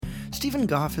Stephen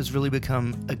Goff has really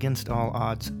become, against all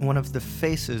odds, one of the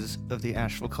faces of the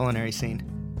Asheville culinary scene.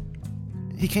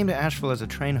 He came to Asheville as a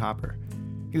train hopper.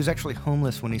 He was actually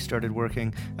homeless when he started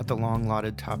working at the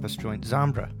long-lauded tapas joint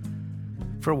Zambra.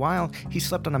 For a while, he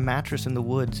slept on a mattress in the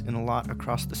woods in a lot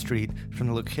across the street from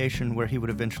the location where he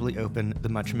would eventually open the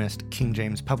much-missed King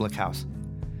James Public House.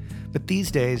 But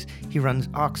these days, he runs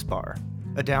Ox Bar,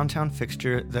 a downtown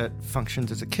fixture that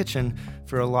functions as a kitchen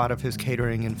for a lot of his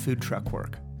catering and food truck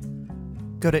work.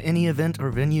 Go to any event or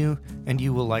venue, and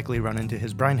you will likely run into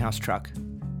his Brinehouse truck.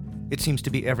 It seems to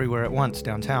be everywhere at once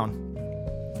downtown.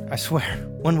 I swear,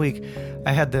 one week,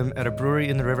 I had them at a brewery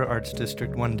in the River Arts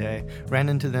District one day, ran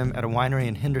into them at a winery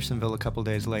in Hendersonville a couple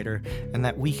days later, and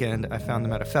that weekend I found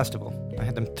them at a festival. I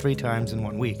had them 3 times in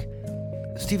 1 week.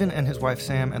 Stephen and his wife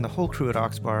Sam and the whole crew at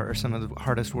Ox Bar are some of the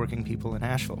hardest working people in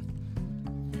Asheville.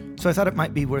 So I thought it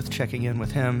might be worth checking in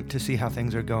with him to see how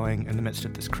things are going in the midst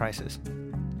of this crisis.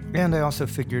 And I also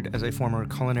figured, as a former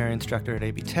culinary instructor at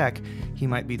AB Tech, he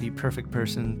might be the perfect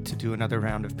person to do another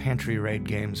round of pantry raid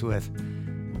games with.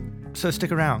 So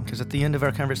stick around, because at the end of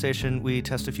our conversation, we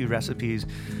test a few recipes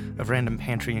of random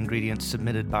pantry ingredients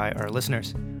submitted by our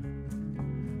listeners.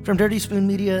 From Dirty Spoon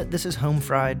Media, this is Home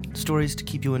Fried, stories to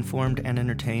keep you informed and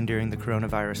entertained during the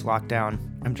coronavirus lockdown.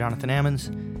 I'm Jonathan Ammons,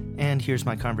 and here's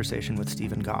my conversation with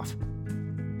Stephen Goff.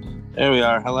 There we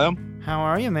are. Hello. How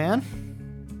are you, man?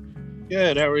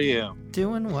 Good. How are you?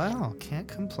 Doing well. Can't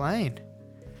complain.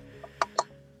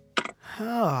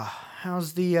 Oh,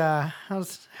 how's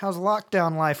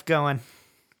lockdown life going?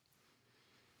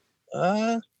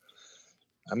 I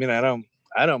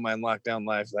don't mind lockdown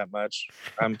life that much.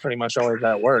 I'm pretty much always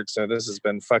at work, so this has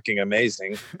been fucking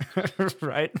amazing.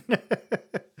 Right?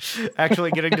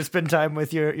 Actually getting to spend time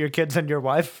with your kids and your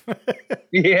wife.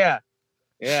 Yeah,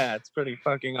 it's pretty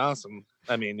fucking awesome.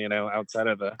 I mean, outside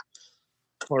of the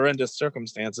horrendous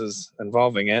circumstances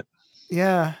involving it.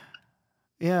 Yeah.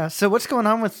 So what's going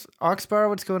on with Ox Bar?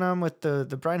 What's going on with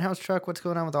the Brinehouse truck? What's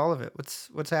going on with all of it?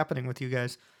 What's happening with you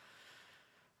guys?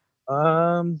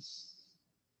 Well,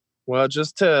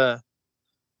 just to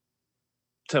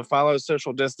follow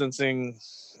social distancing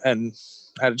and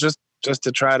just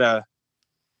to try to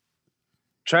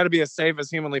be as safe as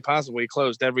humanly possible, we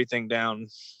closed everything down.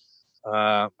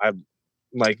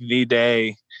 The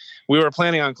day we were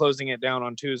planning on closing it down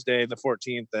on Tuesday the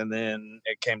 14th, and then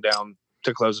it came down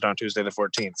to close it on Tuesday the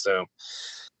 14th. So,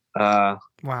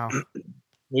 wow,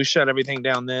 we shut everything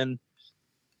down then.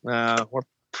 We're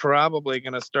probably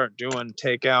going to start doing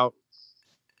takeout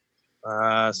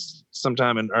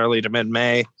sometime in early to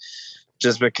mid-May,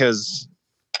 just because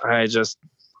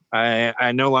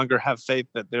I no longer have faith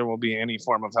that there will be any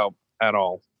form of help at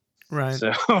all. Right.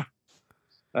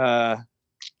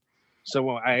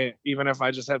 So even if I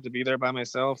just have to be there by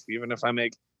myself, even if I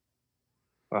make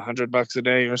 $100 a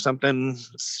day or something,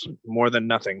 it's more than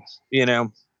nothing, Yeah.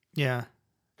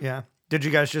 Did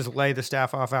you guys just lay the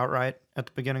staff off outright at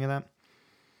the beginning of that?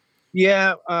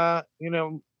 Yeah.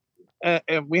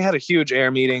 We had a huge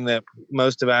air meeting that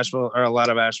most of Asheville, or a lot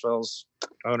of Asheville's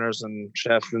owners and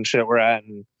chefs and shit were at,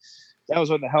 and that was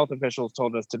what the health officials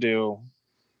told us to do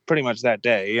pretty much that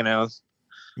day,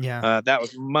 Yeah. That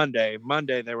was Monday.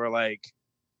 Monday, they were like,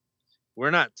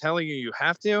 we're not telling you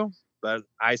have to, but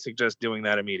I suggest doing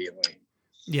that immediately.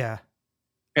 Yeah.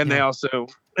 And they also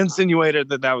insinuated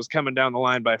that was coming down the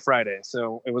line by Friday.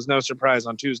 So it was no surprise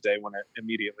on Tuesday when it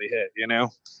immediately hit,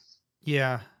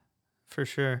 Yeah, for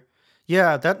sure.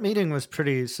 Yeah, that meeting was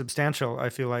pretty substantial, I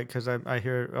feel like, because I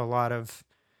hear a lot of,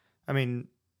 air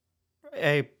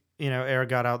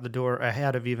got out the door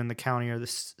ahead of even the county or the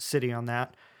city on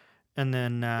that. And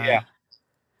then,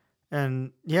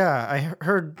 I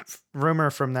heard rumor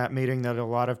from that meeting that a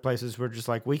lot of places were just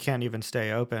like, we can't even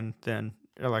stay open then.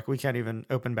 Or like, we can't even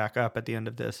open back up at the end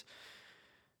of this.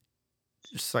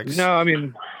 Just like, no,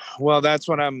 well, that's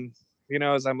what I'm,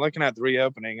 as I'm looking at the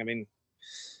reopening,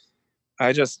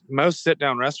 most sit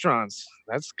down restaurants,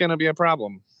 that's going to be a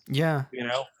problem. Yeah.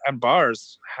 And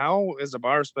bars, how is a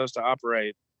bar supposed to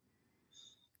operate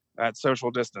at social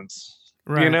distance?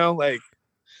 Right.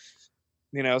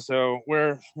 So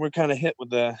we're kind of hit with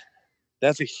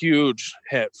that's a huge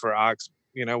hit for Ox.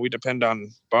 We depend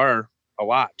on bar a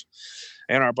lot,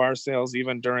 and our bar sales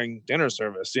even during dinner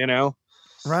service,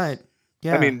 Right.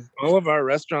 Yeah. All of our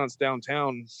restaurants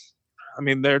downtown,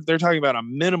 they're talking about a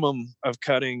minimum of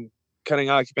cutting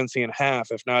occupancy in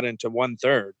half, if not into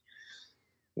 1/3.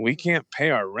 We can't pay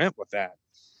our rent with that,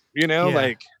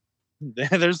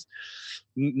 there's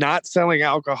not selling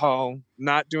alcohol,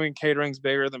 not doing caterings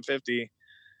bigger than 50,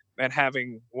 and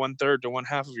having 1/3 to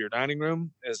 1/2 of your dining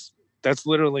room that's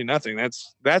literally nothing.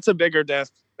 That's a bigger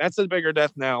death that's a bigger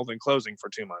death knell than closing for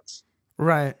 2 months.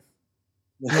 Right.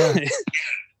 Yeah.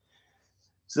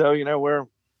 So, we're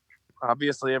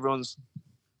obviously everyone's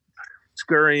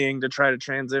scurrying to try to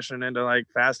transition into like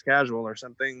fast casual or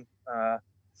something.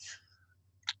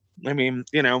 I mean,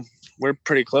 we're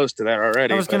pretty close to that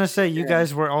already. I was going to say, you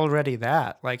guys were already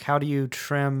that. Like, how do you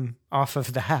trim off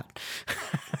of that?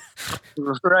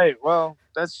 Right. Well,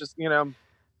 that's just,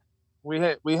 we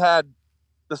had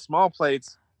the small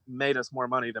plates made us more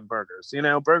money than burgers.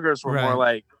 Burgers were more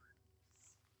like,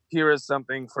 here is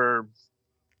something for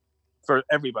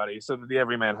everybody, so that the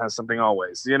everyman has something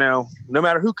always. No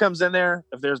matter who comes in there,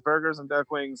 if there's burgers and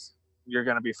duck wings, you're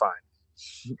going to be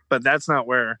fine. But that's not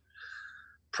where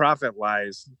profit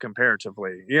lies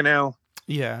comparatively.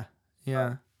 Yeah.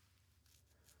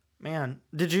 Man,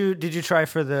 did you try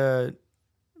for the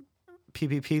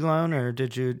PPP loan, or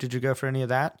did you go for any of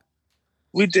that?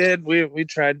 We did. We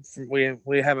tried.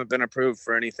 We haven't been approved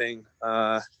for anything,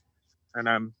 and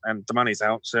the money's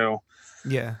out. So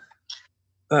yeah.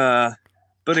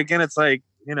 But again, it's like,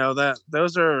 that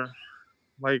those are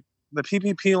like, the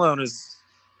PPP loan is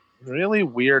really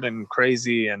weird and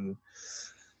crazy, and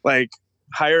like,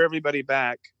 hire everybody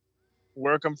back,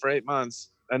 work them for 8 months,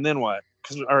 and then what?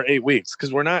 Or 8 weeks,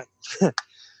 because we're not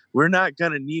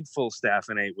going to need full staff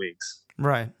in 8 weeks.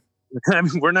 Right. I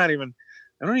mean,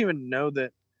 I don't even know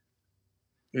that,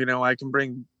 I can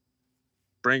bring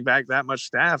back that much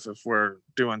staff if we're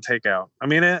doing takeout. I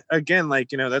mean, again,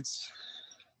 like,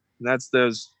 that's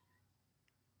those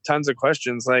tons of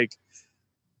questions. Like,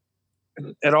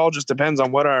 it all just depends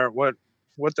on what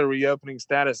the reopening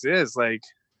status is. Like,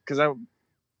 because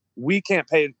we can't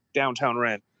pay downtown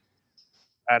rent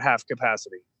at half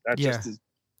capacity. That just is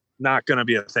not going to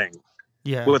be a thing.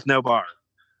 Yeah. With no bar.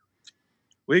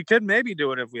 We could maybe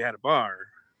do it if we had a bar,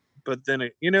 but then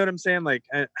you know what I'm saying? Like,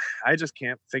 I just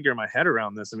can't figure my head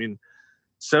around this. I mean,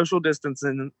 social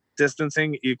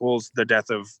distancing equals the death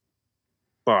of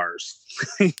bars.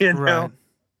 Right.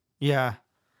 Yeah.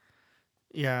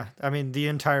 I mean, the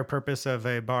entire purpose of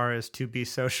a bar is to be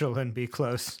social and be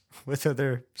close with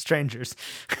other strangers.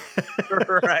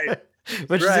 Right.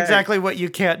 Which is exactly what you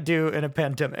can't do in a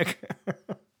pandemic.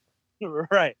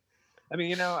 Right. I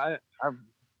mean, I've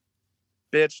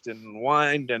bitched and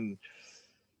whined and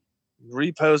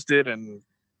reposted and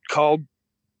called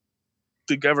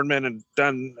the government and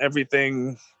done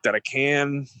everything that I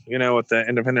can, with the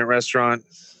independent restaurant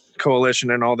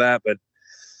coalition and all that. But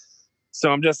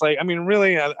so I'm just like, I mean,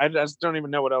 really, I just don't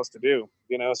even know what else to do,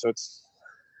 so it's,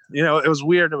 it was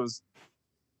weird. It was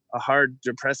a hard,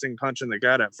 depressing punch in the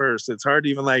gut at first. It's hard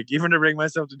even to bring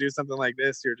myself to do something like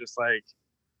this. You're just like,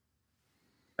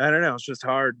 I don't know. It's just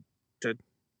hard to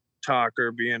talk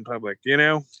or be in public,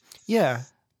 Yeah,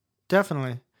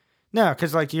 definitely. No,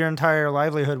 because like your entire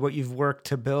livelihood, what you've worked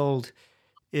to build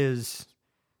is,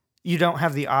 you don't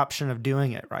have the option of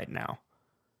doing it right now.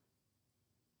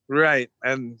 Right.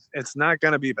 And it's not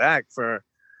going to be back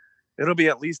it'll be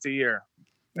at least a year.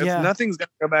 Nothing's going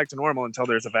to go back to normal until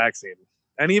there's a vaccine.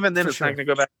 And even then, it's not going to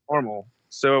go back to normal.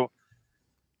 So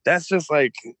that's just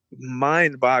like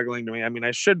mind boggling to me. I mean,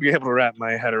 I should be able to wrap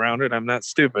my head around it. I'm not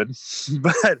stupid,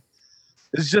 but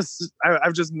it's just,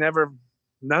 I've just never,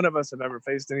 none of us have ever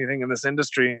faced anything in this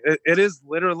industry. It is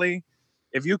literally,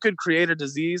 if you could create a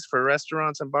disease for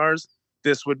restaurants and bars,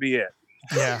 this would be it.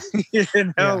 Yeah.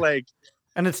 Like,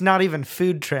 and it's not even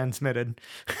food transmitted.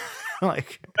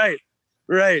 Like,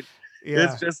 right. Yeah.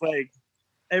 It's just like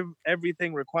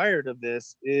everything required of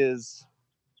this is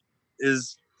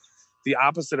the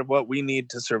opposite of what we need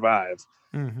to survive.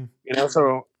 Mm-hmm.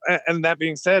 So, and that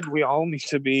being said, we all need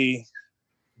to be,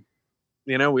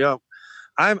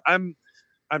 I'm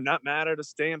not mad at a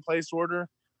stay in place order.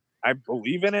 I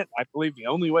believe in it. I believe the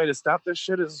only way to stop this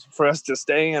shit is for us to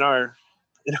stay in our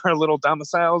little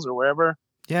domiciles or wherever.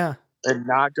 Yeah. And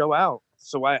not go out.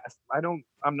 So I'm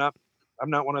not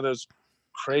one of those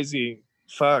crazy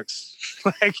fucks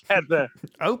like at the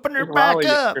open her back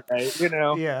up.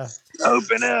 Yeah.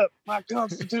 Open up. My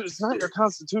constitution. It's not your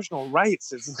constitutional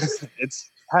rights.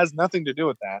 It's has nothing to do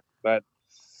with that. But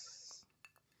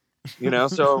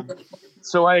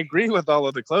so I agree with all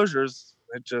of the closures.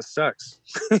 It just sucks.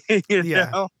 you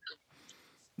know?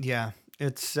 Yeah.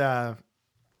 It's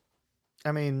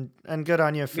I mean, and good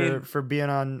on you for being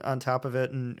on top of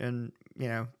it and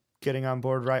getting on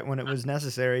board right when it was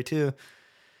necessary too.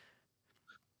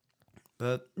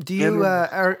 But do you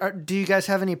do you guys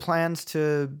have any plans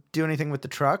to do anything with the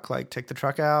truck? Like take the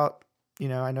truck out?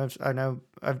 I know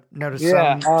I've noticed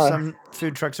some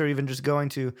food trucks are even just going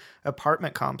to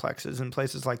apartment complexes and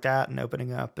places like that and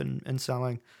opening up and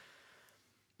selling.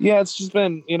 Yeah, it's just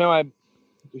been,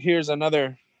 here's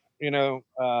another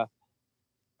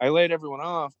I laid everyone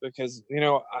off because,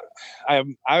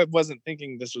 I wasn't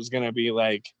thinking this was going to be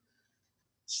like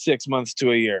 6 months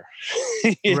to a year,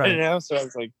 Right. So I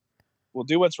was like, we'll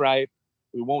do what's right.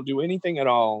 We won't do anything at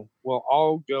all. We'll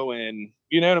all go in,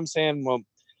 you know what I'm saying?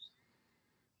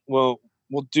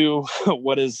 We'll do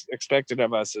what is expected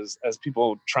of us as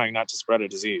people trying not to spread a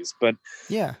disease. But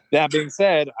Yeah. that being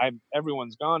said,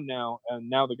 everyone's gone now, and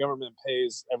now the government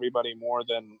pays everybody more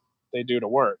than they do to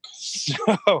work.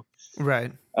 So,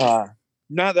 Right.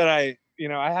 not that I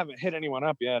haven't hit anyone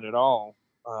up yet at all.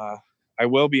 I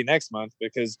will be next month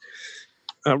because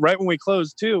right when we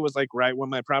closed too was like right when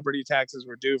my property taxes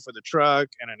were due for the truck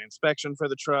and an inspection for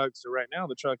the truck. So right now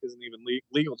the truck isn't even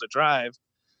legal to drive.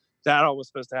 That all was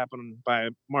supposed to happen by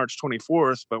March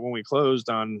 24th, but when we closed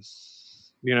on,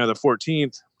 the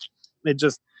 14th, it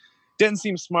just didn't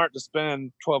seem smart to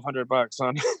spend $1,200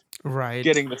 on Right.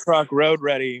 getting the truck road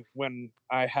ready when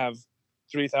I have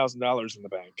 $3,000 in the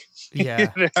bank.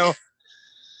 Yeah.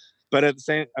 But at the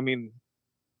same,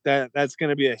 that's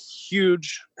going to be a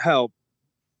huge help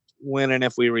when and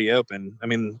if we reopen.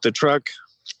 The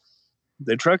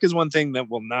truck is one thing that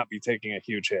will not be taking a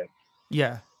huge hit.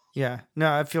 Yeah. Yeah.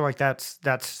 No, I feel like that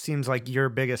seems like your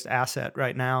biggest asset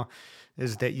right now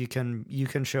is that you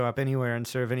can show up anywhere and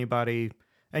serve anybody,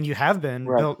 and you have been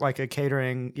Right. built like a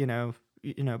catering,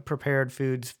 prepared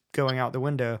foods going out the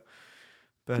window.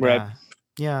 But right.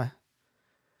 Yeah.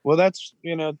 Well, that's,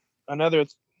 another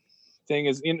thing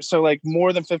is so like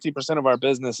more than 50% of our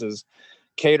business is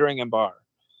catering and bar.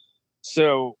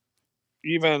 So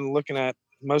even looking at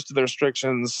most of the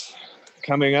restrictions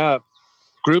coming up,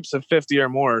 groups of 50 or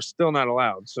more are still not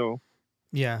allowed. So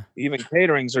yeah, even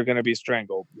caterings are going to be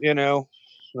strangled,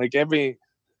 like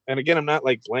and again, I'm not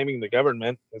like blaming the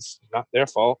government. It's not their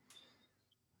fault.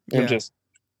 Yeah.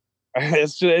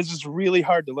 It's just really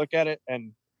hard to look at it.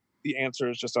 And the answer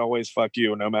is just always fuck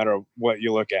you, no matter what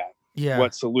you look at. Yeah.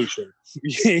 What solution,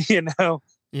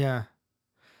 Yeah.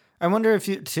 I wonder if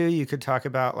you could talk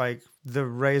about like the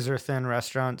razor thin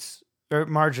restaurants or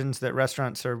margins that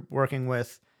restaurants are working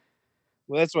with.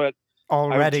 Well, that's what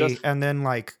already. And then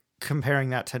like comparing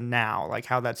that to now, like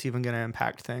how that's even going to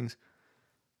impact things.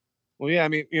 Well, yeah,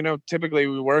 typically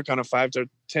we work on a 5 to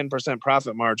 10%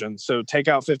 profit margin. So take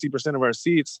out 50% of our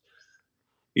seats,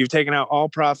 you've taken out all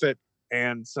profit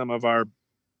and some of our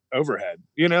overhead.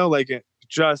 Like it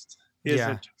just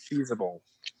isn't feasible.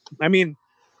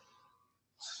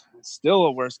 Still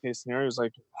a worst case scenario is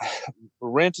like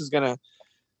rent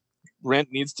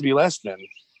needs to be less than,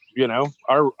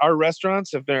 our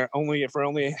restaurants, if we're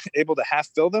only able to half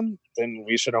fill them, then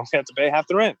we should only have to pay half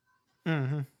the rent.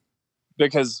 Mm-hmm.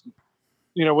 Because,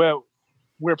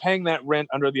 we're paying that rent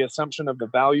under the assumption of the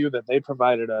value that they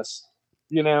provided us,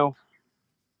 Now,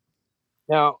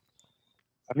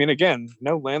 again,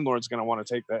 no landlord's going to want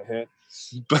to take that hit,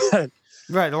 but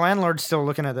right. The landlord's still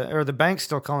looking at or the bank's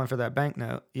still calling for that bank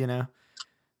note,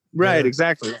 Right.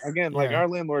 Exactly. Again, like our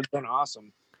landlord's been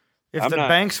awesome. If the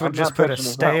banks would just put a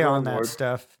stay on that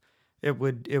stuff, it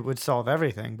would solve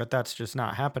everything, but that's just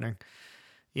not happening.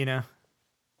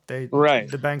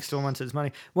 The bank still wants its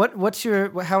money. How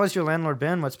has your landlord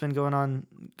been? What's been going on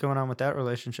with that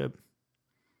relationship?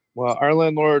 Well, our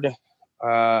landlord,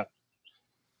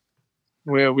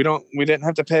 we don't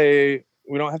have to pay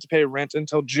rent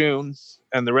until June,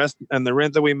 and the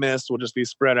rent that we missed will just be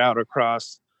spread out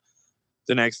across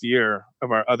the next year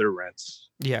of our other rents.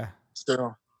 Yeah.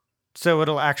 So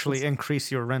it'll actually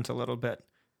increase your rent a little bit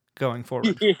going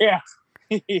forward. Yeah.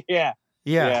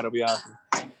 Yeah. It'll be awesome.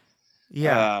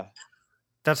 Yeah.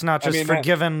 That's not just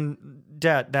forgiven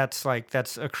debt. That's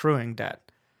accruing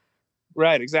debt.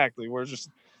 Right. Exactly. We're just,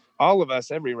 all of us,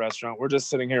 every restaurant, we're just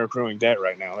sitting here accruing debt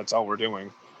right now. That's all we're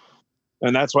doing.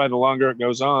 And that's why the longer it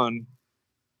goes on,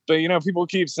 but people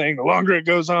keep saying the longer it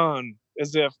goes on,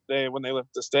 as if when they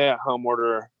lift the stay-at-home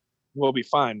order, we'll be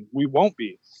fine. We won't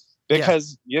be,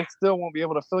 because you still won't be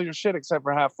able to fill your shit except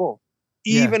for half full.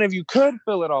 Even if you could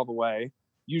fill it all the way,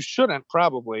 you shouldn't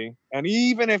probably. And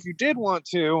even if you did want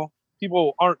to,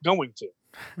 people aren't going to.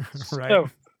 Right. So,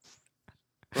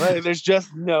 there's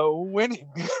just no winning.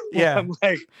 Yeah.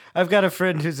 I've got a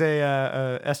friend who's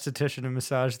a esthetician and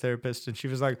massage therapist, and she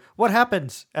was like, what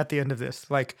happens at the end of this?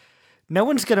 Like, no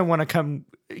one's going to want to come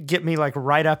get me like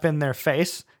right up in their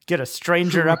face, get a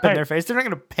stranger up in their face. They're not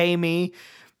going to pay me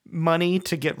money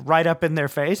to get right up in their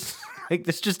face. Like,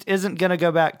 this just isn't going to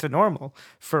go back to normal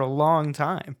for a long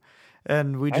time.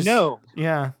 And we just, I know.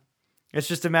 Yeah, it's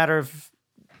just a matter of,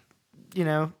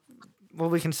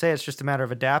 we can say it's just a matter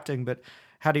of adapting, but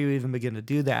how do you even begin to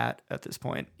do that at this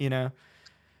point?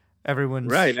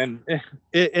 Everyone's right. And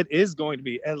it is going to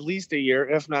be at least a year,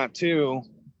 if not two,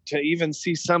 to even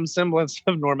see some semblance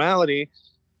of normality.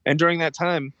 And during that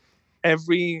time,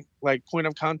 every like point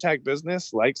of contact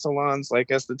business, like salons, like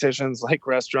estheticians, like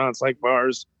restaurants, like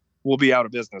bars, will be out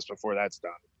of business before that's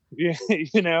done.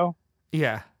 You know?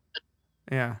 Yeah.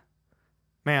 Yeah.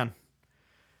 Man.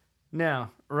 No,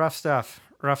 rough stuff.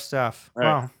 Rough stuff.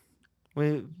 Right.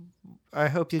 Well, I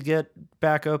hope you get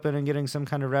back open and getting some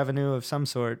kind of revenue of some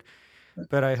sort,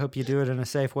 but I hope you do it in a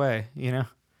safe way, you know?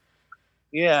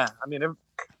 Yeah. I mean,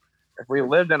 if we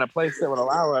lived in a place that would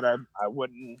allow it, I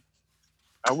wouldn't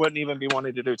even be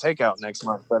wanting to do takeout next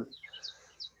month. But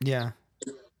yeah,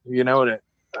 you know what?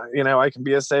 I can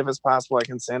be as safe as possible. I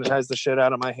can sanitize the shit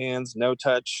out of my hands. No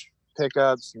touch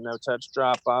pickups, no touch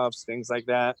drop offs, things like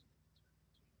that.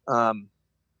 I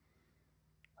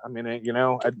mean,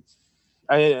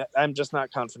 I'm just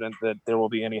not confident that there will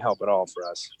be any help at all for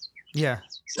us. Yeah.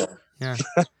 So. Yeah.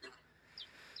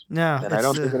 No, and I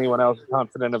don't think anyone else is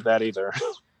confident of that either.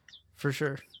 For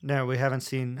sure. No, we haven't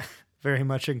seen very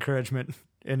much encouragement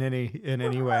in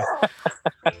any way.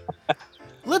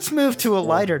 Let's move to a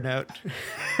lighter note.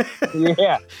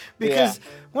 Yeah. Because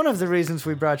one of the reasons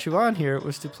we brought you on here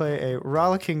was to play a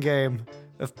rollicking game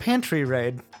of Pantry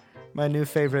Raid, my new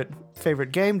favorite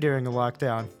game during a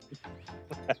lockdown.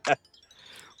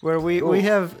 Where we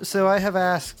have, so I have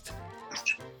asked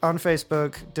on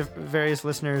Facebook various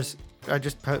listeners, I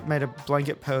just made a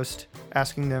blanket post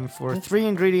asking them for 3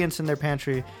 ingredients in their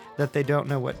pantry that they don't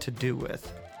know what to do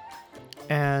with.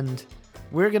 And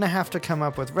we're going to have to come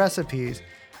up with recipes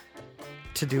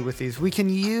to do with these. We can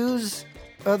use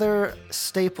other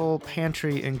staple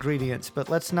pantry ingredients, but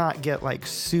let's not get like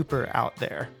super out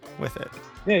there with it.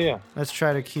 Yeah. Let's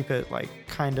try to keep it like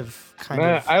kind of.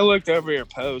 I looked over your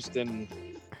post and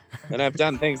I've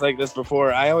done things like this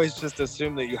before. I always just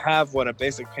assume that you have what a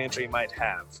basic pantry might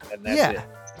have, and that's it.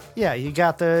 Yeah, you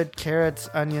got the carrots,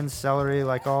 onions, celery,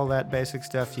 like all that basic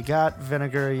stuff. You got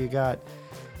vinegar, you got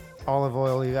olive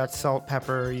oil, you got salt,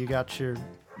 pepper, you got your,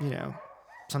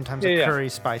 sometimes a curry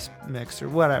spice mix or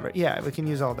whatever. Yeah, we can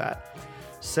use all that.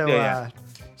 So,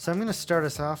 so I'm gonna start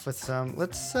us off with some.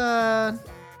 Let's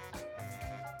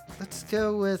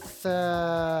go with.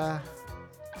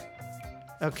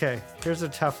 Okay, here's a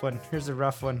tough one. Here's a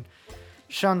rough one.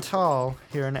 Chantal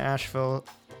here in Asheville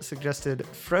suggested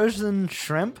frozen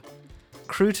shrimp,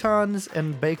 croutons,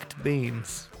 and baked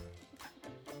beans.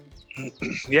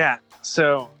 Yeah,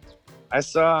 so I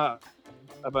saw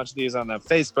a bunch of these on the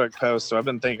Facebook post, so I've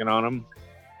been thinking on them.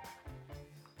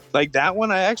 Like that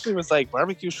one, I actually was like,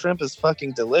 barbecue shrimp is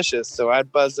fucking delicious. So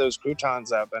I'd buzz those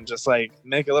croutons up and just like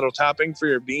make a little topping for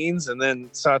your beans and then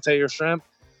saute your shrimp.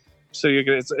 So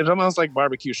it's almost like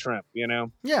barbecue shrimp,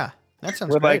 Yeah, that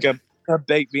sounds with great. like a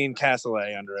baked bean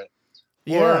cassoulet under it.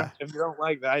 Yeah. Or if you don't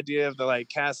like the idea of the like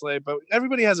cassoulet, but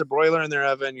everybody has a broiler in their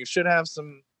oven, you should have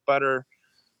some butter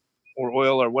or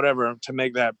oil or whatever to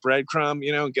make that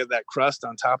breadcrumb, get that crust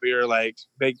on top of your like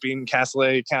baked bean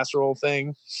cassoulet casserole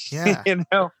thing. Yeah.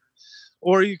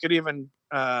 Or you could even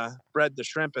bread the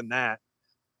shrimp in that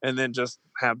and then just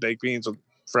have baked beans with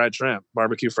fried shrimp,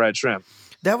 barbecue fried shrimp.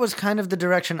 That was kind of the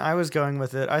direction I was going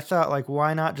with it. I thought, like,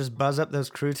 why not just buzz up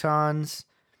those croutons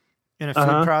in a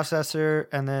food processor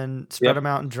and then spread them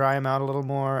out and dry them out a little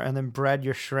more and then bread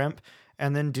your shrimp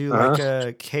and then do like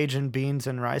a Cajun beans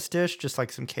and rice dish, just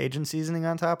like some Cajun seasoning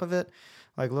on top of it,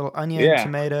 like a little onion,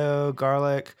 tomato,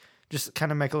 garlic, just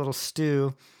kind of make a little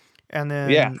stew and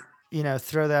then,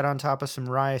 throw that on top of some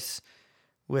rice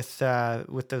with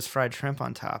those fried shrimp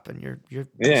on top, and you're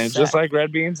set. Just like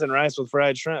red beans and rice with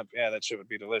fried shrimp. Yeah, that shit would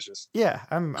be delicious. Yeah,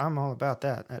 I'm all about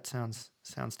that. That sounds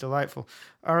delightful.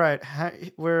 All right,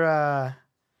 we're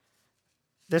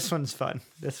this one's fun.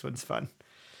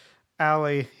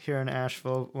 Allie here in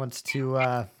Asheville wants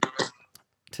to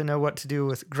know what to do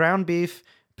with ground beef,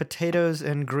 potatoes,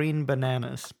 and green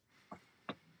bananas.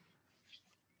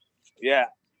 Yeah.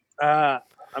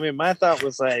 I mean, my thought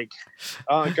was like,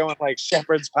 going like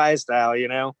shepherd's pie style,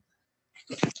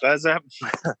 Buzz up.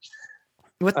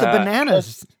 With the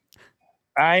bananas.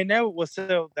 I know. Well,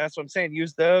 so that's what I'm saying.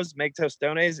 Use those, make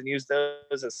tostones, and use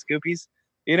those as scoopies.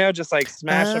 Just like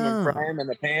smash them and fry them in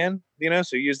the pan.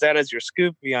 So use that as your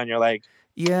scoopy on your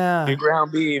your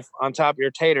ground beef on top of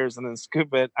your taters, and then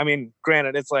scoop it. I mean,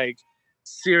 granted, it's like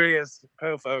serious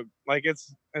po-folk. Like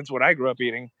it's what I grew up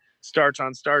eating. Starch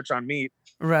on meat.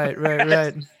 Right.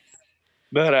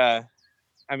 But I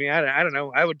mean, I don't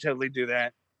know. I would totally do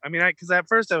that. I mean, because at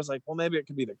first I was like, well, maybe it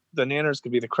could be the nanners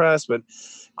could be the crust, but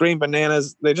green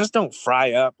bananas, they just don't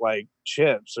fry up like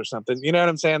chips or something. You know what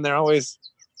I'm saying? They're always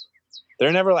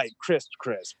they're never like crisp,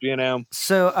 you know?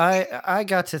 So I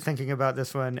got to thinking about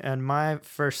this one, and my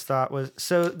first thought was,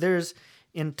 so there's,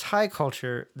 in Thai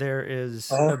culture, there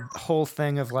is a whole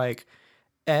thing of like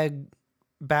egg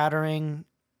battering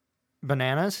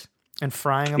bananas and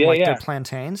frying them like they're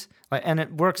plantains. Like, and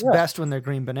it works best when they're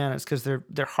green bananas because they're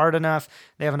hard enough,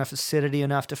 they have enough acidity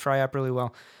enough to fry up really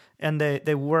well, and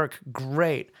they work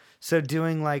great. So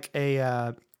doing like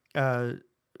a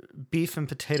beef and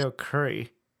potato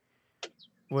curry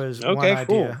was one idea.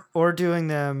 Cool. Or doing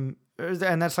them,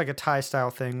 and that's like a Thai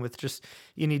style thing with just,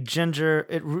 you need ginger.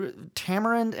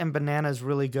 Tamarind and bananas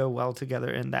really go well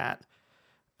together in that.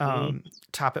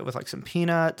 Top it with like some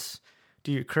peanuts,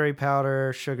 do your curry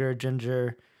powder, sugar,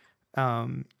 ginger.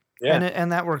 And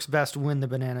that works best when the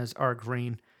bananas are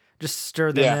green. Just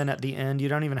stir them in at the end. You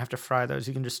don't even have to fry those.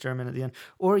 You can just stir them in at the end.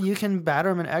 Or you can batter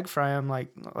them and egg fry them. I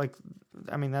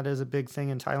mean, that is a big thing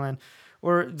in Thailand.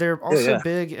 Or they're also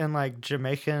big in like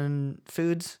Jamaican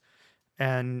foods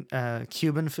and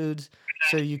Cuban foods.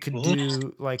 So you could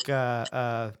do like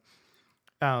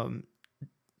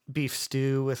beef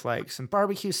stew with like some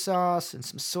barbecue sauce and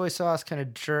some soy sauce, kind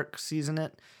of jerk season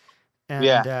it.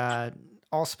 And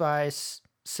allspice,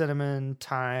 cinnamon,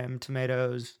 thyme,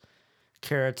 tomatoes,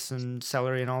 carrots and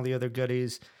celery and all the other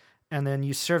goodies. And then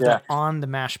you serve that on the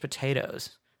mashed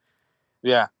potatoes.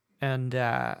 Yeah. And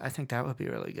I think that would be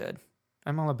really good.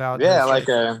 I'm all about like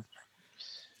a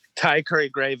Thai curry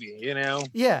gravy, you know?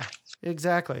 Yeah,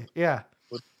 exactly. Yeah.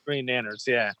 With green nanners,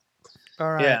 yeah.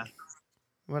 All right. Yeah.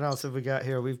 What else have we got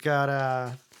here? We've got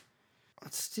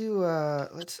let's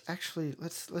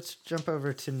jump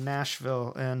over to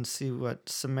Nashville and see what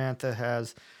Samantha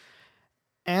has.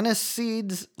 Anise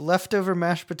seeds, leftover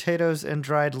mashed potatoes, and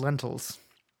dried lentils.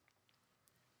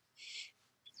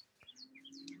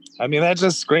 I mean, that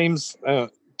just screams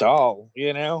dal,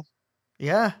 you know?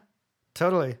 Yeah,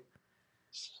 totally.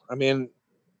 I mean,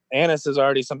 anise is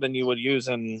already something you would use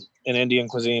in Indian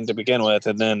cuisine to begin with.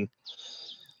 And then,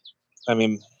 I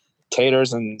mean,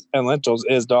 taters and lentils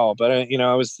is dal. But,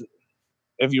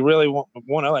 if you really want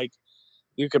to, like,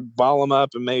 you could ball them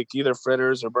up and make either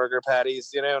fritters or burger patties,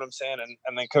 you know what I'm saying?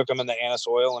 And then cook them in the anise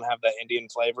oil and have that Indian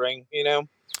flavoring, you know?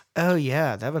 Oh,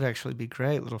 yeah, that would actually be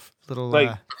great. Little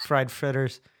like, fried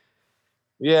fritters.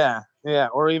 Yeah, yeah.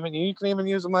 Or even, you can even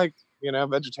use them like,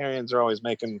 vegetarians are always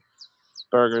making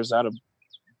burgers out of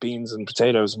beans and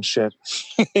potatoes and shit.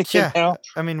 Yeah. Know?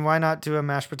 I mean, why not do a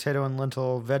mashed potato and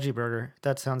lentil veggie burger?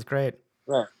 That sounds great.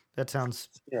 Right. That sounds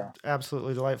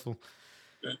absolutely delightful.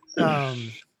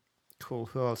 Cool.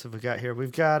 Who else have we got here?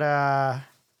 We've got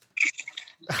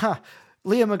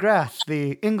Leah McGrath,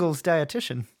 the Ingalls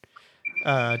dietitian.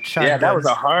 That was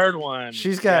a hard one.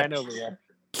 She's got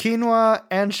quinoa,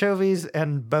 anchovies,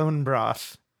 and bone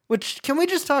broth. Which, can we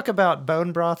just talk about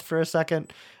bone broth for a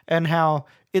second and how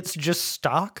it's just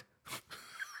stock?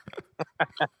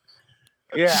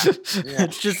 Yeah.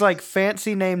 It's just like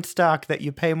fancy named stock that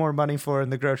you pay more money for in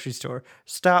the grocery store.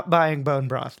 Stop buying bone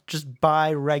broth. Just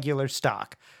buy regular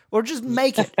stock. Or just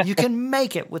make it. You can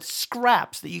make it with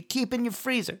scraps that you keep in your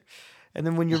freezer. And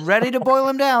then when you're ready to boil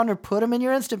them down or put them in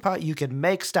your Instant Pot, you can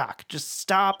make stock. Just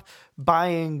stop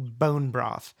buying bone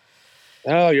broth.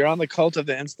 Oh, you're on the cult of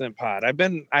the Instant Pot.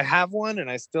 I have one and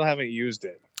I still haven't used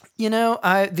it.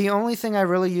 The only thing I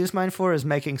really use mine for is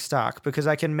making stock, because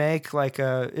I can make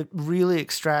it really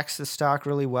extracts the stock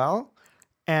really well.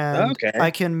 And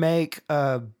I can make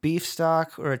a beef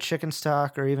stock or a chicken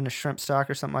stock or even a shrimp stock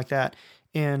or something like that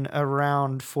in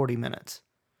around 40 minutes.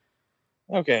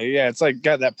 Okay, yeah, it's like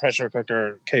got that pressure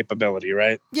cooker capability,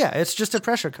 right? Yeah, it's just a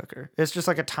pressure cooker. It's just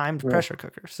like a timed pressure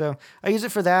cooker. So I use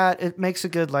it for that. It makes a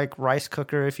good like rice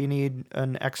cooker if you need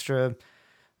an extra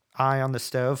eye on the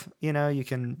stove. You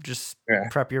can just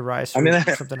prep your rice or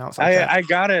something else like that. I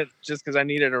got it just because I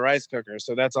needed a rice cooker,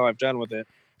 so that's all I've done with it.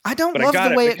 I don't love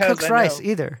the way it cooks rice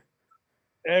either.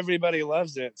 Everybody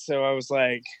loves it, so I was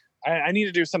like, I need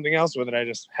to do something else with it. I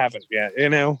just haven't yet,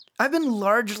 I've been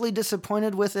largely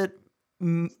disappointed with it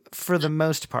for the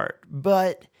most part,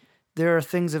 but there are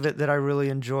things of it that I really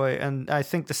enjoy, and I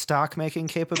think the stock making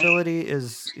capability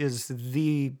is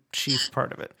the chief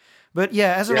part of it. But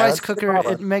yeah, as a rice cooker,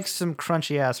 it makes some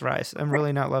crunchy ass rice. I'm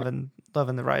really not loving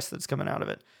the rice that's coming out of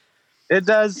it. It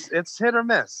does. It's hit or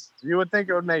miss. You would think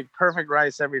it would make perfect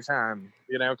rice every time,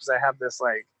 because I have this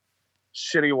like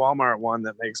shitty Walmart one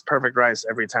that makes perfect rice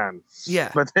every time.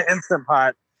 Yeah. But the Instant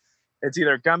Pot, it's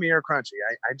either gummy or crunchy.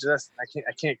 I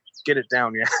can't get it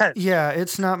down yet. Yeah,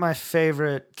 it's not my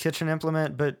favorite kitchen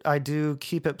implement, but I do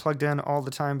keep it plugged in all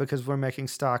the time because we're making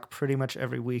stock pretty much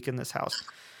every week in this house.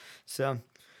 So,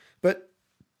 but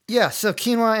yeah, so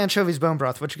quinoa, anchovies, bone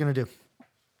broth. What you gonna do?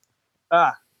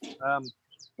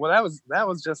 Well, that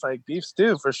was just like beef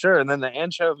stew for sure. And then the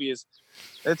anchovies,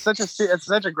 it's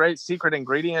such a great secret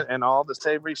ingredient in all the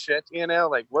savory shit, you know,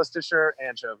 like Worcestershire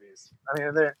anchovies. I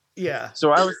mean, they're Yeah.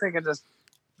 so I was thinking just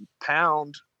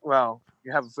pound. Well,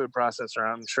 you have a food processor,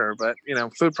 I'm sure, but you know,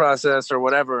 food process or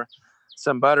whatever,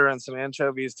 some butter and some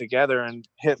anchovies together, and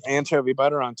hit anchovy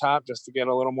butter on top just to get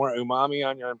a little more umami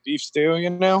on your beef stew. You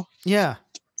know. Yeah.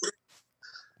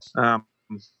 Um.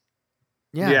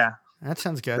 Yeah. Yeah. That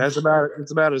sounds good. It's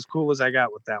about as cool as I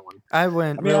got with that one. I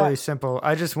went really simple.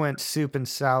 I just went soup and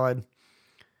salad.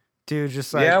 Dude,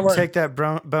 just like take that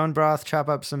bone broth, chop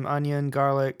up some onion,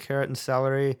 garlic, carrot, and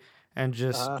celery, and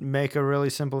just make a really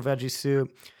simple veggie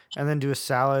soup. And then do a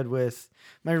salad with...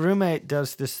 My roommate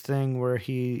does this thing where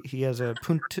he has a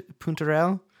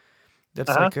puntarelle. That's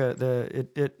like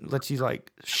it lets you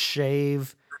like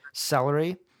shave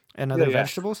celery and other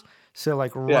vegetables. So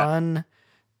like run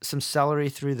some celery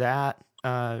through that,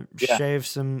 shave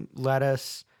some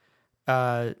lettuce.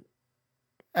 Escarole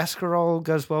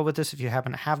goes well with this if you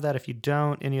happen to have that. If you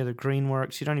don't, any other green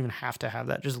works. You don't even have to have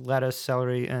that. Just lettuce,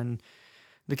 celery, and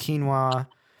the quinoa.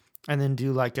 And then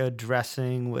do like a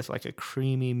dressing with like a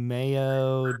creamy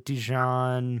mayo,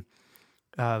 Dijon,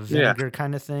 vinegar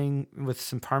kind of thing with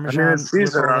some Parmesan. I mean, it's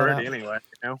seasoned already anyway,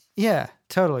 you know? Yeah,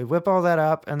 totally. Whip all that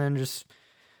up and then just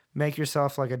make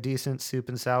yourself like a decent soup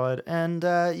and salad. And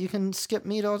you can skip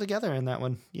meat altogether in that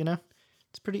one, you know?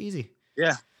 It's pretty easy.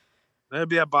 Yeah. That'd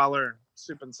be a baller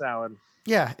soup and salad.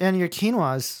 Yeah, and your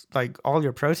quinoa is like all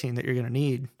your protein that you're going to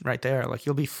need right there. Like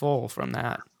you'll be full from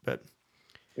that, but...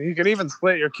 You could even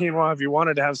split your quinoa if you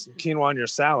wanted to have some quinoa in your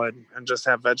salad and just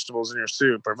have vegetables in your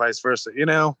soup or vice versa, you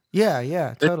know? Yeah,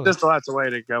 totally. There's lots of way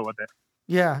to go with it.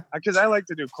 Yeah. Because I like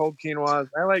to do cold quinoa.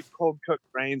 I like cold cooked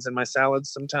grains in my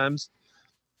salads sometimes.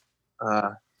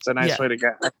 It's a nice way to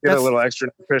get a little extra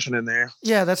nutrition in there.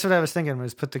 Yeah, that's what I was thinking,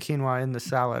 was put the quinoa in the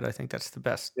salad. I think that's the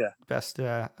best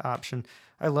option.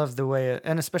 I love the way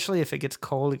and especially if it gets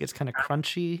cold, it gets kind of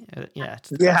crunchy.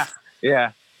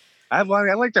 Yeah. I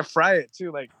like to fry it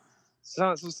too. Like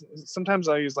sometimes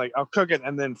I'll cook it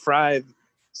and then fry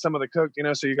some of the cooked, you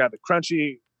know, so you got the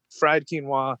crunchy fried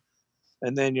quinoa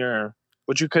and then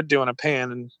what you could do in a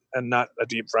pan and not a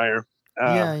deep fryer.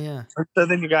 So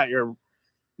then you got your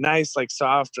nice, like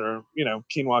soft or, you know,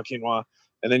 quinoa.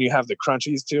 And then you have the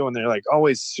crunchies too. And they're like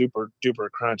always super duper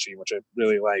crunchy, which I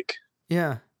really like.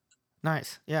 Yeah.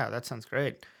 Nice. Yeah. That sounds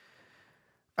great.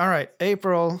 All right,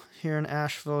 April here in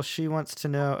Asheville, she wants to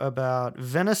know about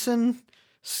venison,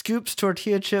 Scoops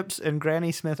tortilla chips, and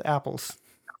Granny Smith apples.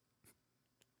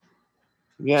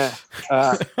 Yeah.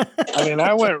 I mean,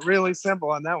 I went really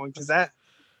simple on that one because that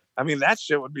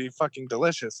shit would be fucking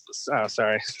delicious. Oh,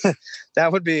 sorry.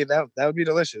 that would be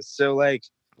delicious. So like,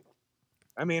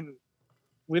 I mean,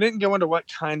 we didn't go into what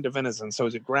kind of venison. So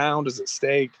is it ground? Is it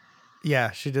steak? Yeah,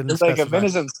 she didn't. It's like a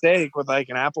venison steak with like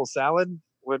an apple salad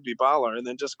would be baller, and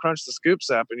then just crunch the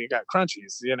scoops up and you got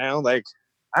crunchies, you know? Like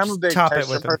I'm a big top it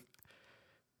with them.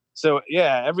 So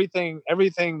yeah, everything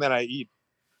that I eat,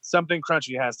 something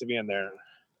crunchy has to be in there.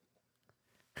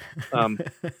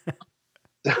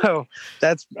 So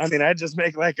I just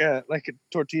make like a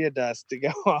tortilla dust to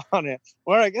go on it.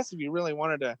 Or I guess if you really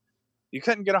wanted to, you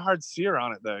couldn't get a hard sear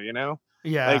on it though, you know?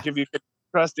 Yeah. Like if you could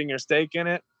crusting your steak in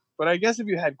it. But I guess if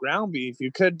you had ground beef,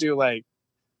 you could do like,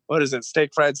 what is it,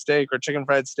 fried steak or chicken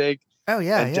fried steak? Oh,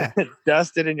 yeah.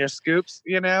 Dust it in your scoops,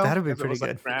 you know? That'd be pretty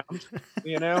good. Like round,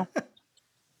 you know?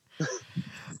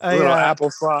 A little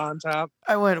apple slaw on top.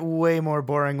 I went way more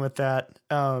boring with that.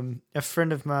 A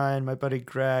friend of mine, my buddy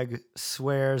Greg,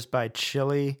 swears by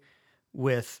chili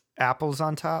with apples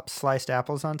on top, sliced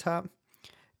apples on top.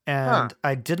 And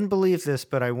I didn't believe this,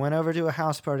 but I went over to a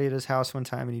house party at his house one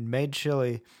time and he made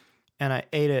chili and I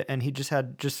ate it and he just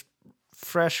had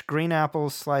fresh green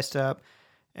apples sliced up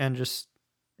and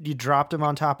you dropped them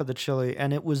on top of the chili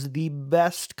and it was the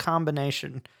best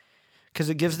combination because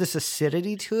it gives this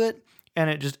acidity to it and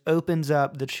it just opens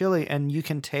up the chili and you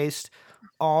can taste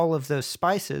all of those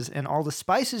spices and all the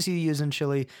spices you use in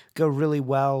chili go really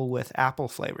well with apple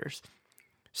flavors.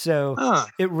 So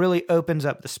it really opens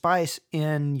up the spice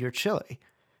in your chili.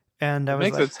 And I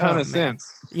was makes a ton of sense.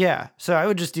 Yeah. So I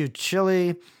would just do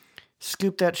chili,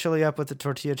 scoop that chili up with the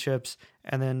tortilla chips,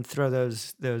 and then throw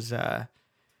those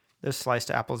sliced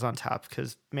apples on top.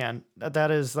 Because man,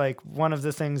 that is like one of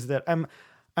the things that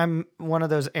I'm one of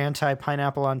those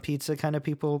anti-pineapple on pizza kind of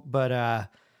people, but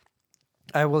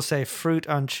I will say fruit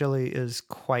on chili is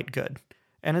quite good.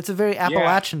 And it's a very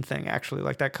Appalachian thing, actually.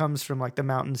 Like that comes from like the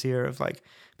mountains here of like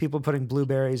people putting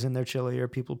blueberries in their chili or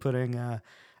people putting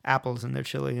apples in their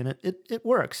chili. And it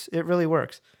works. It really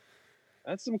works.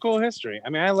 That's some cool history.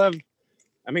 I mean, I love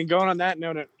I mean, going on that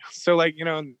note, so like, you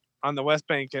know, on the West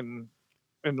Bank and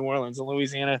in New Orleans and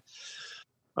Louisiana,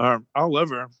 or all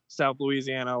over South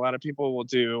Louisiana, a lot of people will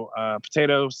do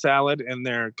potato salad in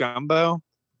their gumbo.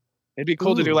 It'd be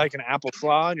cool to do like an apple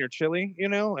slaw in your chili, you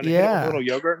know, and hit it with a little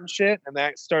yogurt and shit. And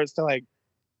that starts to like,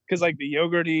 because like the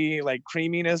yogurty like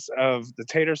creaminess of the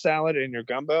tater salad in your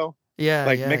gumbo,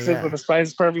 mixes with the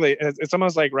spices perfectly. It's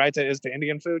almost like raita is to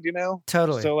Indian food, you know.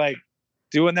 Totally. So like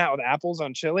doing that with apples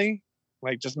on chili,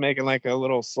 like just making like a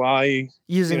little slaw,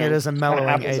 using it as a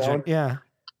mellowing agent. Salad.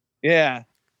 Yeah.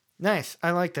 Nice.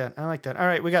 I like that. All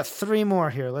right, we got 3 more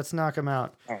here. Let's knock them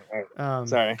out. All right.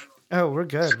 Sorry. Oh, we're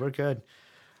good.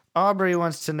 Aubrey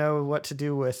wants to know what to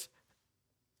do with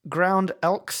ground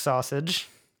elk sausage,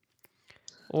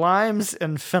 limes,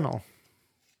 and fennel.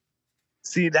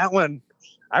 See, that one,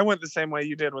 I went the same way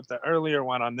you did with the earlier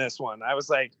one on this one. I was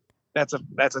like, that's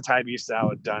a Thai beef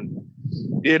salad done.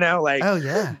 You know, like, oh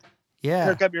yeah.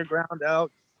 Cook up your ground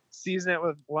elk, season it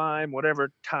with lime,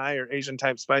 whatever Thai or Asian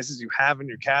type spices you have in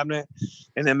your cabinet,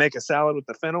 and then make a salad with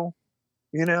the fennel.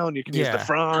 You know, and you can use the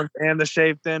fronds and the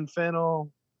shaved thin fennel.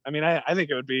 I mean, I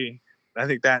think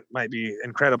that might be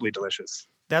incredibly delicious.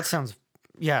 That sounds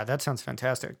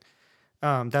fantastic.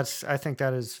 I think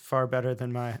that is far better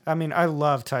than I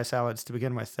love Thai salads to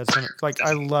begin with. That's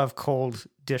I love cold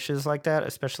dishes like that,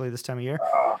 especially this time of year.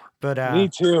 But me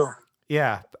too.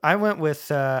 Yeah, I went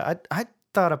with I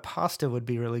thought a pasta would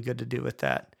be really good to do with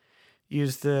that.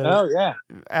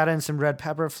 Add in some red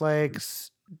pepper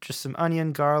flakes, just some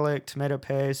onion, garlic, tomato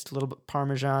paste, a little bit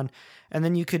Parmesan, and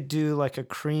then you could do like a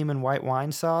cream and white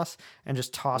wine sauce and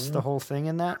just toss the whole thing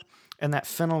in that, and that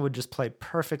fennel would just play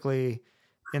perfectly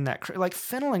in that. Like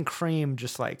fennel and cream,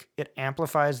 just like it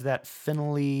amplifies that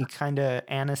fennel-y kind of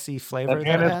anisey flavor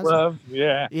that it has. Love.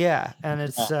 Yeah, and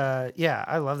it's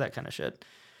I love that kind of shit.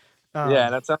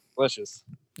 That sounds delicious.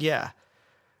 Yeah.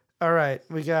 All right,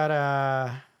 we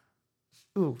got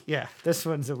this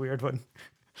one's a weird one.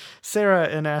 Sarah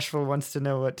in Asheville wants to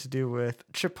know what to do with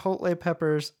chipotle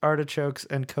peppers, artichokes,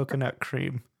 and coconut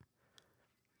cream.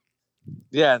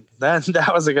 Yeah,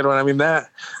 that was a good one. I mean,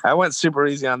 I went super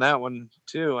easy on that one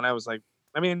too, and I was like,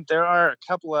 I mean, there are a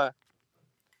couple of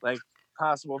like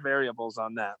possible variables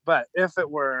on that, but if it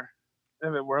were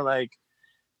like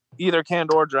either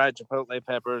canned or dried chipotle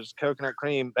peppers, coconut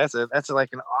cream, that's like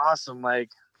an awesome like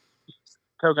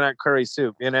coconut curry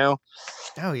soup, you know?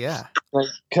 Oh yeah. Like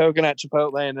coconut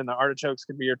chipotle, and then the artichokes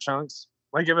could be your chunks.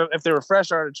 Like if they were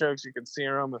fresh artichokes, you could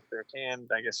sear them. If they're canned,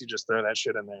 I guess you just throw that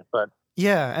shit in there. But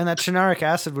yeah, and that chinaric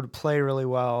acid would play really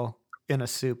well in a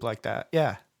soup like that.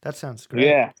 Yeah, that sounds great.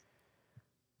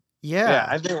 Yeah.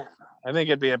 I think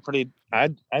it'd be a pretty.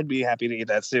 I'd be happy to eat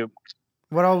that soup.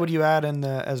 What all would you add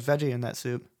as veggie in that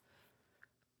soup?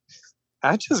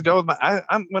 I just go with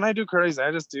I'm when I do curries,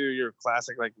 I just do your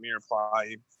classic like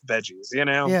mirepoix veggies, you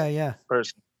know? Yeah.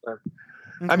 Personally.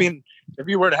 I mean, if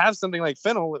you were to have something like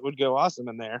fennel, it would go awesome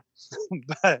in there.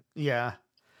 But yeah,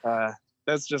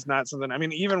 that's just not something. I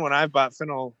mean, even when I've bought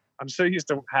fennel, I'm so used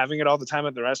to having it all the time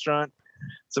at the restaurant.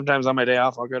 Sometimes on my day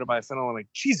off, I'll go to buy fennel. And I'm like,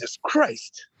 Jesus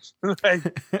Christ,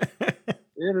 like,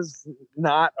 it is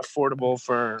not affordable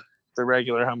for the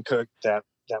regular home cook that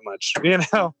much, you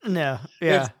know? No,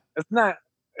 yeah, it's not.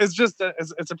 It's just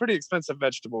it's a pretty expensive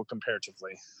vegetable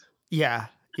comparatively. Yeah,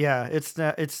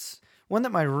 it's one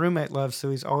that my roommate loves,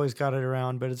 so he's always got it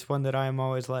around, but it's one that I'm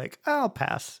always like, I'll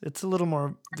pass. It's a little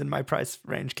more than my price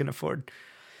range can afford.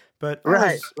 But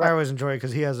I always enjoy it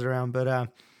because he has it around. But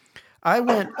I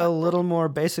went a little more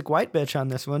basic white bitch on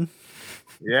this one.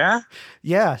 Yeah?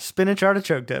 Yeah, spinach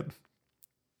artichoke dip.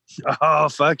 Oh,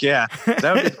 fuck yeah.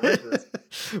 That would be delicious.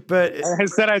 But I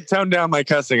said I'd tone down my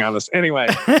cussing on this. Anyway,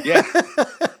 yeah.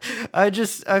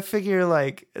 I figure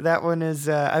like that one is,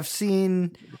 I've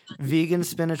seen vegan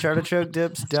spinach artichoke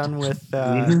dips done with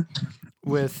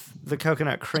the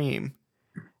coconut cream.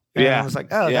 And I was like,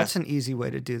 that's an easy way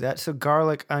to do that. So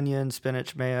garlic, onion,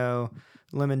 spinach, mayo,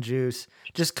 lemon juice,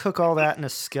 just cook all that in a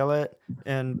skillet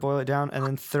and boil it down and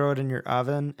then throw it in your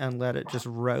oven and let it just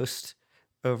roast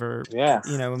over,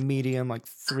 a medium, like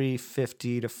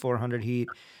 350 to 400 heat,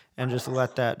 and just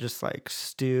let that just like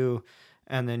stew.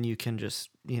 And then you can just,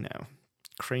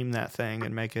 cream that thing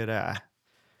and make it a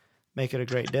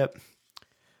great dip.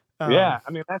 I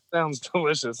mean, that sounds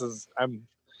delicious.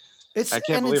 I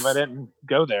can't believe I didn't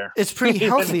go there. It's pretty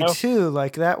healthy too.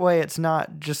 Like that way it's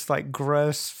not just like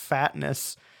gross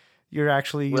fatness. You're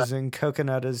actually using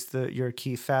coconut as your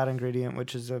key fat ingredient,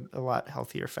 which is a lot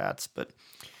healthier fats. But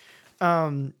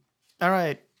all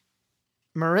right.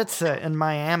 Maritza in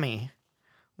Miami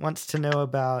wants to know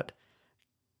about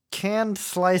canned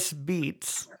sliced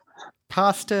beets,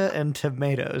 pasta, and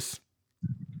tomatoes.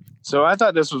 So I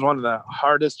thought this was one of the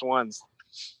hardest ones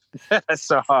that I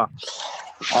saw.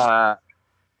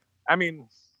 I mean,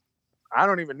 I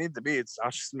don't even need the beets.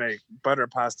 I'll just make butter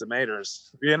pasta maters,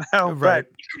 Right. But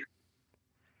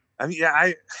I mean,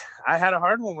 yeah, I had a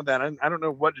hard one with that. I don't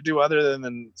know what to do other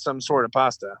than some sort of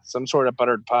pasta, some sort of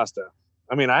buttered pasta.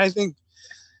 I mean, I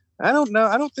don't know.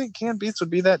 I don't think canned beets would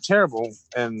be that terrible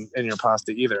in your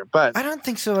pasta either. But I don't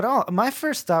think so at all. My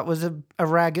first thought was a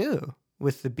ragu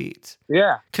with the beets.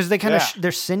 Yeah, because they kind of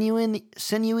they're sinewy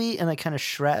and they kind of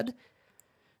shred.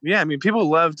 Yeah, I mean, people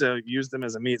love to use them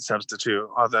as a meat substitute.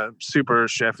 All the super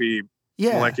chefy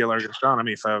molecular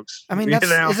gastronomy folks. I mean,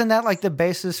 isn't that like the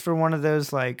basis for one of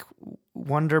those like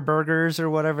Wonder Burgers or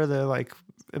whatever, the like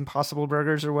Impossible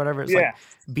Burgers or whatever? It's like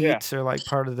beets are like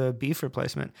part of the beef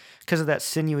replacement because of that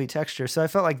sinewy texture. So I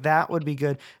felt like that would be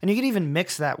good, and you could even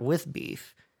mix that with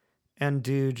beef and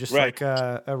do just like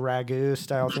a ragu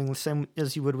style thing, the same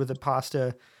as you would with a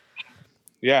pasta.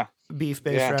 Yeah,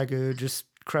 beef-based ragu, just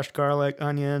crushed garlic,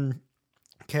 onion,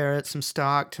 carrot, some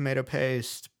stock, tomato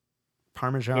paste,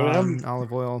 Parmesan,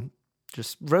 olive oil.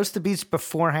 Just roast the beets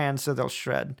beforehand so they'll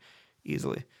shred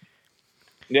easily.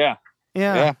 Yeah.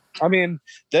 I mean,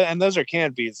 and those are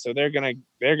canned beets, so they're gonna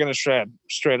shred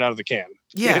straight out of the can.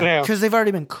 Yeah, because they've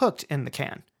already been cooked in the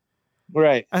can.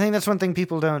 Right. I think that's one thing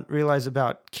people don't realize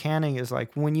about canning is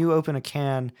like when you open a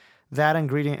can, that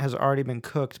ingredient has already been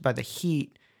cooked by the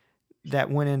heat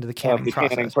that went into the canning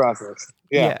process.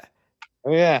 Yeah.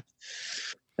 I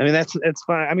mean, it's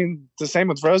fine. I mean, the same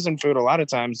with frozen food. A lot of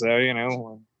times,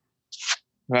 though,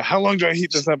 how long do I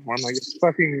heat this up for? I'm like, it's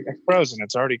frozen.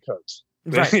 It's already cooked.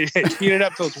 Right. Heat it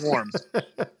up till it's warm.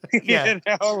 Yeah.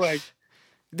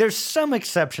 There's some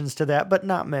exceptions to that, but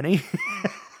not many.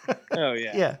 Oh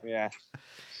yeah.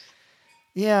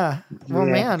 Yeah. Well,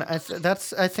 man, I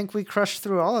think we crushed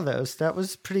through all of those. That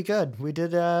was pretty good. We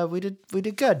did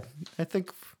good. I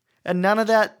think, and none of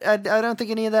that. I don't think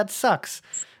any of that sucks.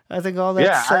 I think all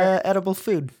that's edible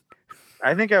food.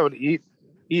 I think I would eat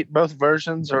both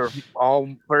versions or all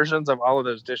versions of all of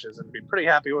those dishes and be pretty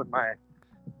happy with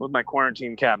my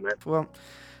quarantine cabinet. Well,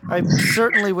 I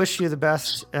certainly wish you the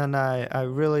best, and I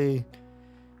really.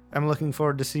 I'm looking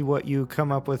forward to see what you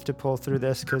come up with to pull through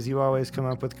this, because you always come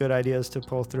up with good ideas to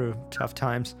pull through tough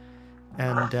times.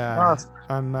 And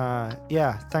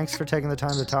thanks for taking the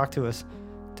time to talk to us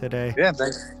today. Yeah,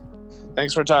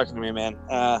 thanks for talking to me, man.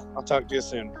 I'll talk to you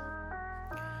soon.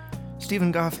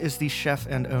 Stephen Goff is the chef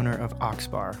and owner of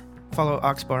Oxbar. Follow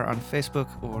Oxbar on Facebook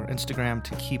or Instagram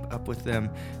to keep up with them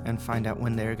and find out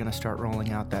when they're going to start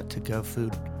rolling out that to-go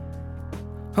food.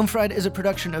 Home Fried is a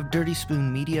production of Dirty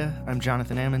Spoon Media. I'm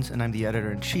Jonathan Ammons, and I'm the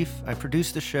editor-in-chief. I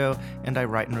produce the show, and I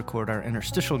write and record our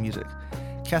interstitial music.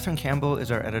 Catherine Campbell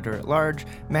is our editor-at-large,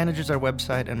 manages our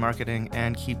website and marketing,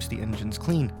 and keeps the engines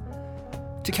clean.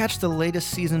 To catch the latest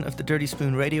season of the Dirty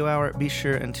Spoon Radio Hour, be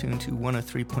sure and tune to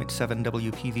 103.7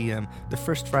 WPVM the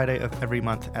first Friday of every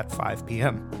month at 5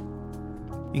 p.m.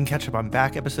 You can catch up on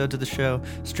back episodes of the show,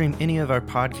 stream any of our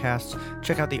podcasts,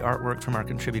 check out the artwork from our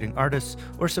contributing artists,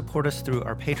 or support us through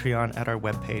our Patreon at our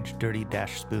webpage,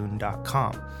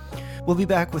 dirty-spoon.com. We'll be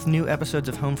back with new episodes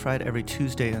of Home Fried every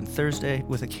Tuesday and Thursday,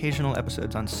 with occasional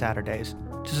episodes on Saturdays.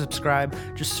 To subscribe,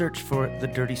 just search for the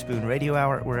Dirty Spoon Radio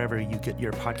Hour wherever you get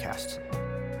your podcasts.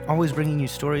 Always bringing you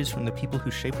stories from the people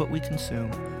who shape what we consume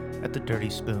at the Dirty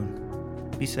Spoon.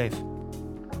 Be safe.